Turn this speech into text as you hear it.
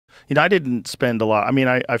you know, I didn't spend a lot. I mean,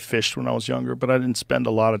 I fished when I was younger, but I didn't spend a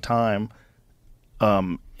lot of time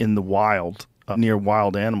in the wild, near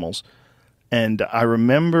wild animals. And I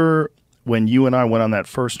remember when you and I went on that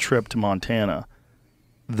first trip to Montana,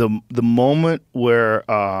 the moment where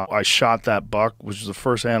I shot that buck, which was the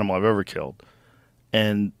first animal I've ever killed,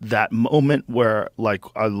 and that moment where like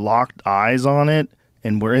I locked eyes on it,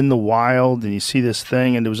 and we're in the wild, and you see this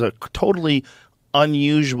thing, and it was a totally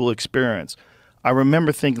unusual experience. I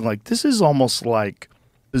remember thinking like, this is almost like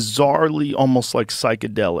bizarrely, almost like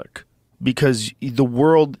psychedelic, because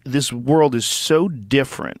this world is so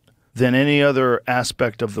different than any other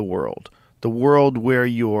aspect of the world. The world where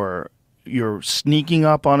you're sneaking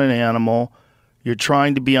up on an animal, you're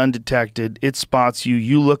trying to be undetected, it spots you,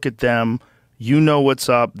 you look at them, you know what's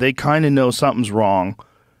up, they kind of know something's wrong,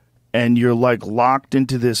 and you're like locked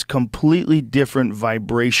into this completely different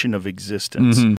vibration of existence.